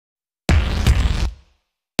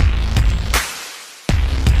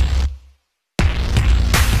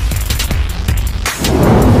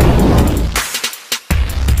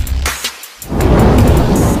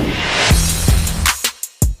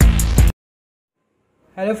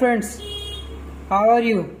Hello friends, how are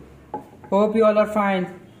you? Hope you all are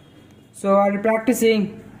fine. So are you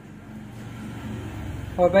practicing?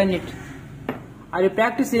 Open it. Are you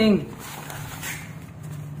practicing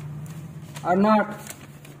or not?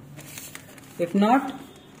 If not,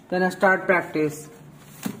 then start practice.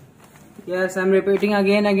 Yes, I'm repeating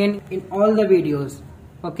again in all the videos.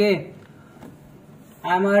 Okay,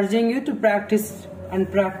 I'm urging you to practice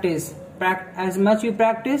and practice. As much you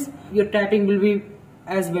practice, your typing will be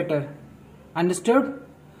as better. Understood?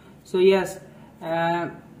 So yes,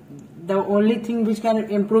 the only thing which can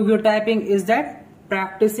improve your typing is that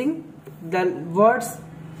practicing the words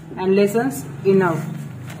and lessons enough.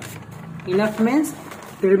 Enough means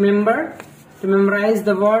to memorize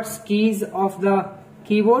the words, keys of the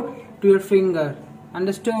keyboard to your finger.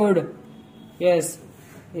 Understood? Yes.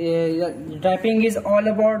 Typing is all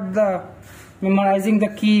about the memorizing the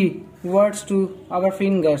key words to our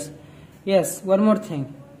fingers. Yes, one more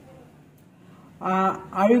thing.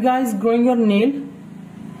 Are you guys growing your nail?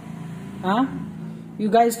 You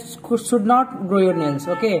guys should not grow your nails.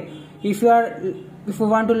 Okay, if you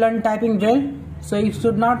want to learn typing well, so you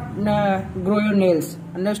should not grow your nails.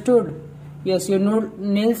 Understood? Yes, your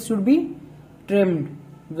nails should be trimmed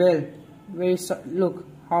well. Look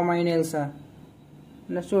how my nails are.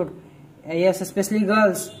 Understood? Yes, especially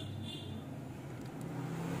girls.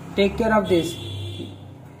 Take care of this.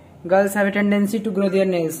 Girls have a tendency to grow their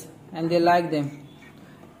nails and they like them.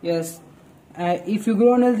 Yes, if you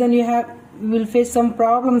grow nails, then you will face some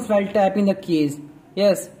problems while typing the keys.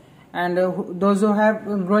 Yes, and those who have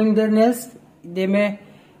growing their nails, they may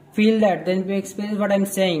feel that, then we experience what I'm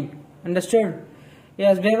saying. Understood?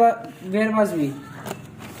 Yes, where was we?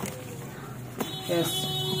 Yes,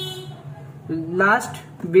 last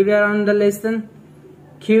we were on the lesson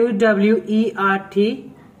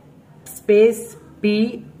QWERT space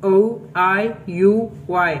POIUY.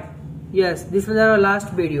 Yes, this was our last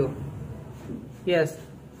video. Yes,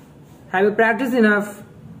 have you practiced enough?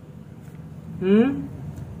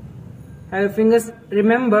 Have your fingers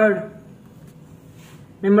remembered?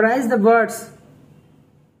 Memorize the words,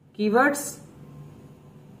 keywords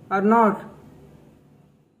or not?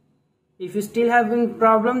 If you still having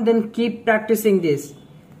problem, then keep practicing this.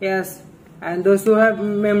 Yes, and those who have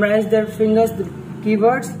memorized their fingers, the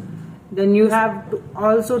keywords, then you have to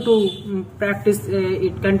also to practice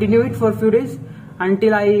it, continue it for a few days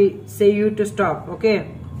until I say you to stop.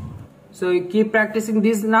 Okay, so you keep practicing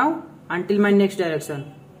this now until my next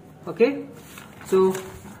direction. Okay, so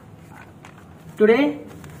today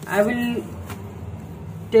I will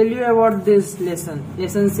tell you about this lesson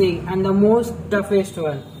 6, and the most toughest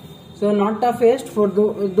one. So not toughest for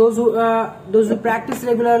those who practice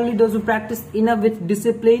regularly, those who practice enough with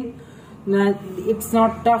discipline. It's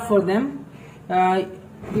not tough for them.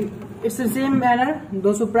 It's the same manner.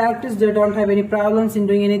 Those who practice, they don't have any problems in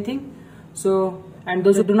doing anything. So, and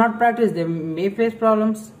those who do not practice, they may face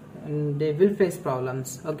problems, and they will face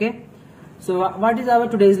problems. Okay. So what is our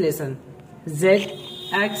today's lesson? ZXCV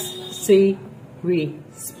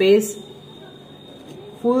space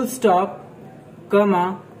full stop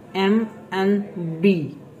comma M and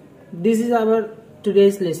B. This is our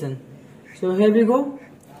today's lesson. So here we go.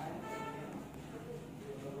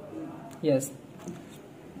 Yes,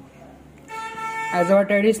 as our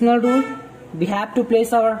traditional rule, we have to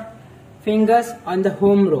place our fingers on the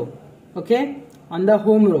home row. Okay, on the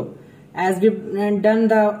home row. As we've done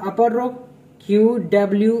the upper row,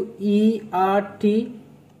 QWERT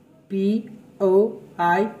POIUY,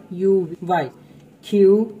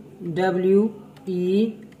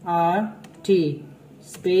 QWERT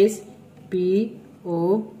space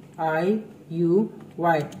POIUY.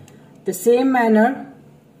 The same manner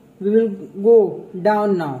we will go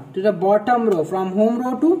down now to the bottom row, from home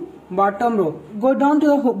row to bottom row. Go down to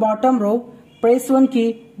the bottom row, press one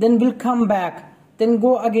key, then we'll come back, then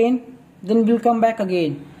go again, then we'll come back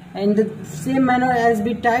again. And the same manner as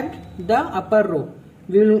we typed the upper row,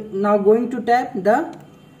 we will now going to type the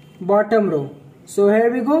bottom row. So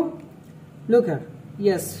here we go. Look here.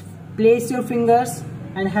 Yes, place your fingers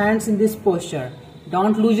and hands in this posture.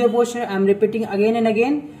 Don't lose your posture. I'm repeating again and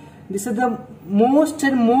again. This is the most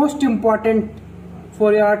important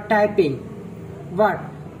for your typing. What?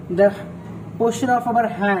 The posture of our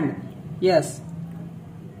hand. Yes,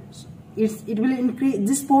 it will increase.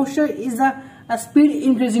 This posture is a speed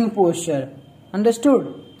increasing posture.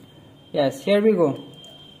 Understood? Yes, here we go.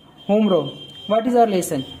 Home row. What is our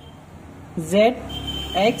lesson? ZXCV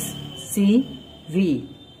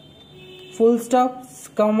full stop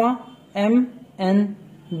comma M and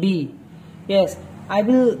B. Yes, I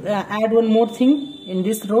will add one more thing in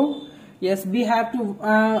this row. Yes, we have to,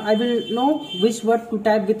 I will know which word to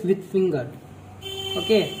type with finger.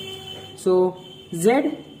 Okay, so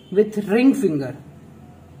Z with ring finger,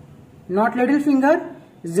 not little finger.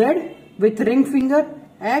 Z with ring finger,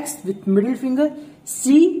 X with middle finger,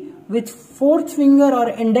 C with fourth finger or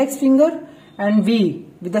index finger, and V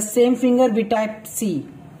with the same finger we type C,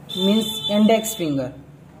 means index finger.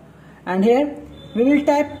 And here we will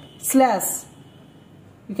type slash,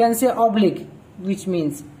 you can say oblique, which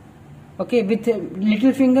means, okay, with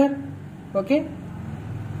little finger, okay,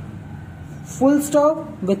 full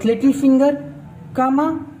stop with little finger,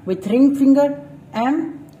 comma with ring finger,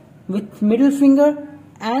 M with middle finger,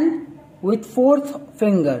 and with fourth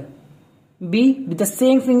finger, B with the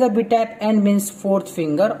same finger we type N, means fourth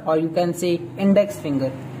finger, or you can say index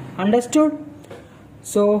finger. Understood?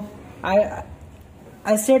 So I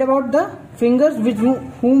said about the fingers with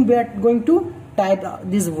whom we are going to type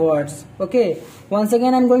these words. Okay, once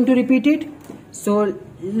again I am going to repeat it, so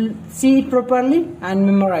see it properly and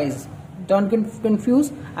memorize. Don't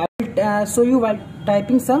confuse. I will show you while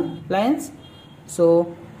typing some lines.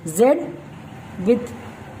 So Z with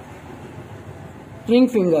ring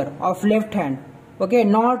finger of left hand, okay,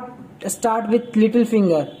 not start with little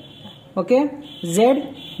finger, okay,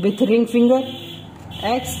 Z with ring finger,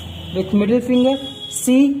 X with middle finger,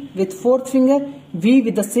 C with fourth finger, V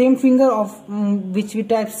with the same finger of which we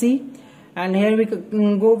type C, and here we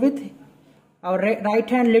go with our right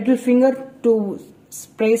hand little finger to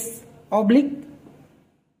press oblique,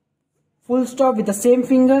 full stop with the same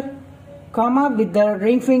finger, comma with the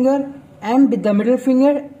ring finger, M with the middle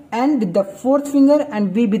finger, N with the fourth finger,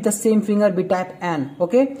 and B with the same finger we type N.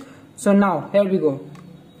 Okay, so now here we go.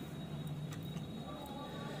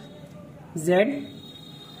 Z,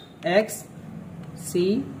 X,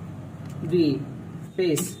 C, V,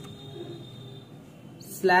 space,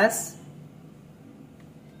 slash,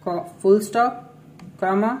 full stop,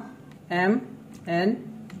 comma, M,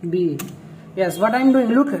 N, B. Yes, what I am doing,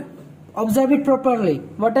 look, observe it properly.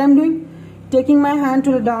 What I am doing, taking my hand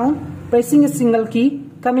to the down, pressing a single key,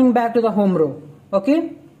 coming back to the home row.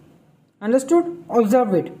 Okay, understood?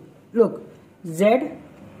 Observe it. Look, Z,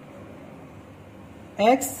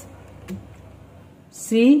 X,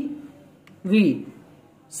 C, V,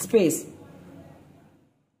 space,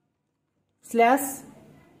 slash,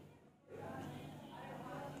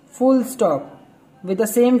 full stop with the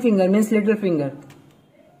same finger, means little finger,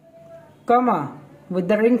 comma with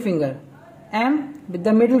the ring finger, M with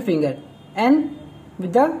the middle finger, N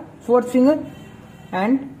with the fourth finger,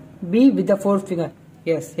 and B with the fourth finger.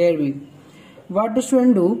 Yes, here we. What the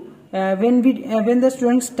student do when the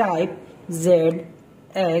students type Z,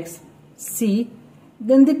 X, C,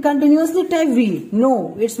 then they continuously type V.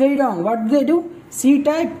 No, it's very wrong. What do they do? C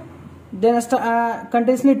type, then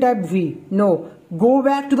continuously type V. No, go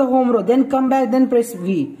back to the home row, then come back, then press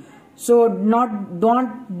V. So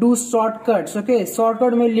don't do shortcuts. Okay,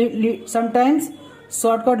 shortcut may sometimes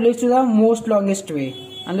shortcut leads to the most longest way.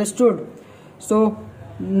 Understood? So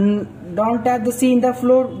don't type the C in the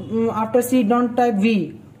floor. After C, don't type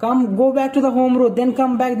V. Go back to the home row, then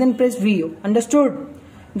come back, then press V. Understood?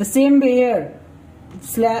 The same way here.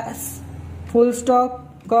 Slash, full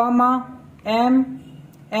stop, comma, M,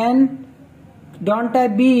 N. Don't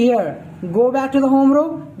type B here. Go back to the home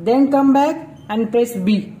row, then come back and press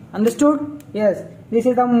B. Understood? Yes. This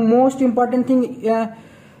is the most important thing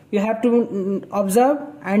you have to observe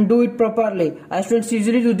and do it properly. Students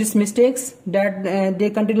usually do these mistakes that they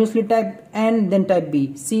continuously type N, then type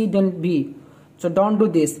B, C, then B. So don't do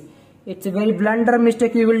this. It's a very blunder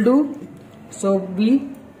mistake you will do. So B.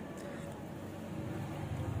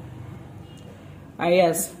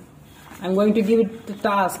 Yes, I'm going to give it the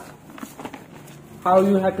task how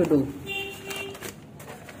you have to do.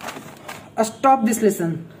 Stop this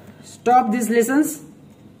lesson. Stop these lessons.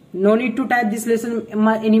 No need to type this lesson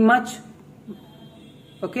any much.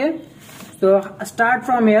 Okay, so start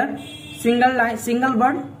from here. Single line, single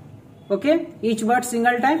word. Okay, each word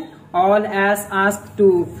single time. All as asked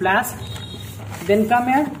to flash. Then come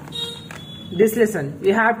here. This lesson we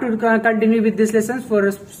have to continue with this lessons for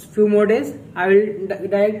a few more days. I will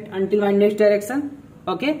direct until my next direction.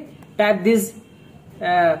 Okay, type this,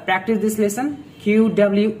 practice this lesson.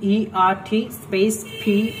 QWERT space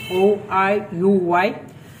POIUY,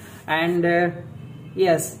 and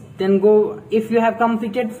yes, then go. If you have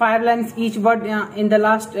completed 5 lines each word in the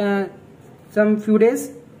last some few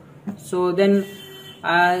days, so then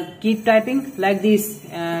keep typing like this.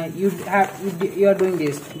 You are doing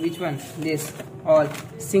this. Which one? This. All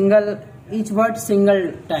single, each word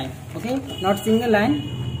single time. Okay, not single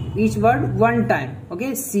line, each word one time.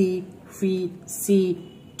 Okay, see, feed,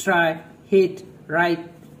 see, try, hit, write,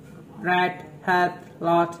 rat, hat,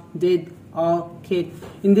 lot, did, or kid.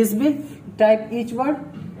 In this way, type each word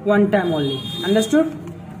one time only. Understood?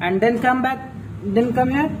 And then come back. Then come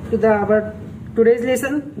here to our today's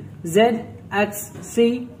lesson. Z, X,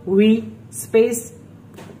 C, V, space.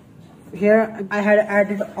 Here I had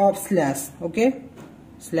added of slash. Okay,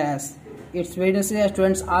 slash. It's very necessary.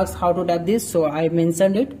 Students ask how to type this, so I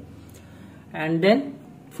mentioned it. And then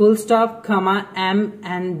full stop, comma, M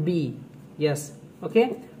and B. Yes.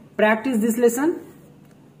 Okay. Practice this lesson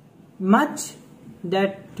much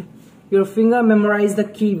that your finger memorize the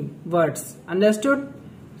key words. Understood?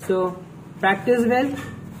 So practice well.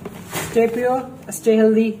 Stay pure. Stay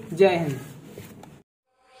healthy. Jai Hind.